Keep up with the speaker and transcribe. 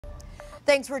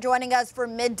Thanks for joining us for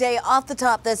Midday. Off the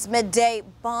top this midday,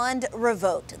 bond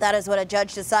revoked. That is what a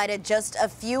judge decided just a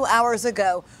few hours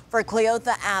ago for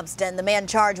Cleotha Abston, the man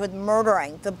charged with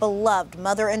murdering the beloved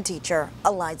mother and teacher,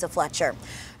 Eliza Fletcher.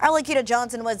 Our Lakita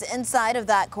Johnson was inside of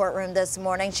that courtroom this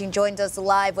morning. She joins us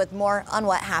live with more on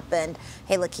what happened.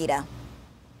 Hey, Lakita.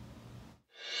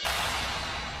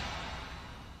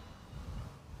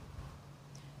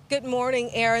 Good morning,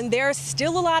 Aaron. There are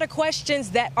still a lot of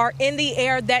questions that are in the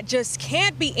air that just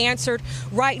can't be answered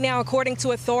right now, according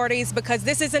to authorities, because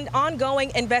this is an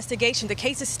ongoing investigation. The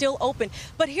case is still open.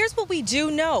 But here's what we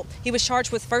do know. He was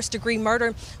charged with first-degree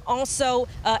murder. Also,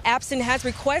 Abston has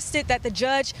requested that the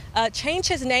judge change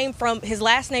his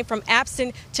last name from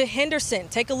Abston to Henderson.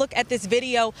 Take a look at this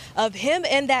video of him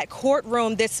in that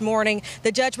courtroom this morning.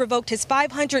 The judge revoked his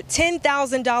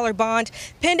 $510,000 bond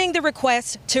pending the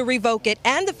request to revoke it,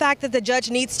 and the fact that the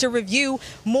judge needs to review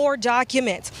more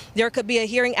documents. There could be a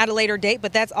hearing at a later date,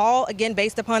 but that's all, again,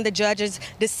 based upon the judge's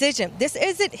decision. This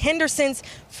isn't Henderson's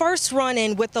first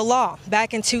run-in with the law.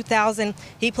 Back in 2000,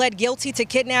 he pled guilty to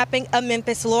kidnapping a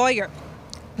Memphis lawyer.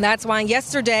 That's why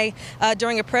yesterday,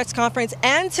 during a press conference,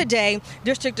 and today,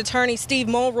 District Attorney Steve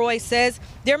Mulroy says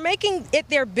they're making it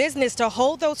their business to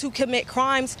hold those who commit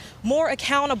crimes more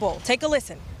accountable. Take a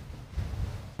listen.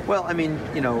 Well, I mean,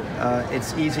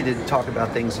 it's easy to talk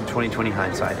about things in 20/20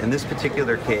 hindsight. In this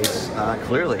particular case,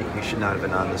 clearly he should not have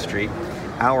been on the street.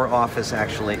 Our office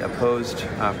actually opposed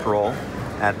parole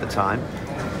at the time.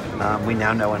 We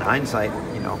now know in hindsight,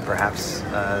 perhaps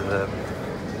the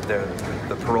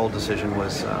parole decision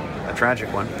was a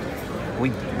tragic one.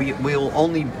 We'll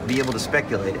only be able to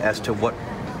speculate as to what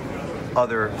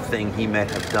other thing he may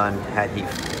have done had he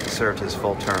served his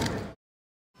full term.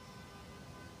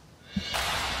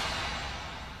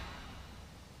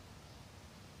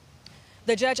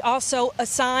 The judge also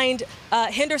assigned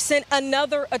Henderson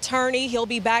another attorney. He'll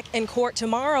be back in court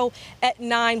tomorrow at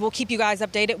 9. We'll keep you guys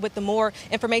updated with the more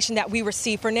information that we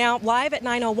receive. For now, live at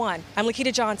 9:01, I'm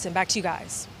Lakita Johnson. Back to you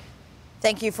guys.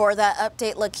 Thank you for that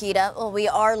update, Lakita. Well, we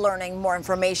are learning more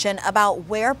information about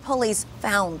where police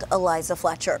found Eliza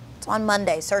Fletcher. So on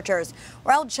Monday, searchers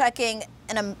were out checking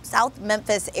in a South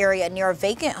Memphis area near a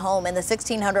vacant home in the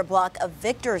 1600 block of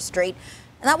Victor Street.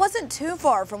 And that wasn't too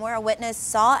far from where a witness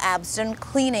saw Abston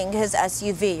cleaning his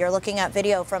SUV. You're looking at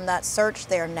video from that search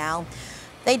there now.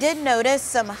 They did notice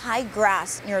some high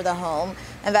grass near the home.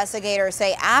 Investigators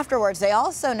say afterwards they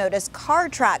also noticed car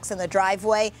tracks in the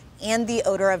driveway and the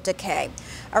odor of decay.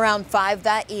 Around 5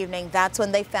 that evening, that's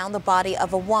when they found the body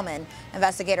of a woman.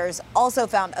 Investigators also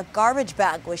found a garbage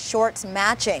bag with shorts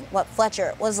matching what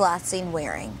Fletcher was last seen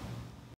wearing.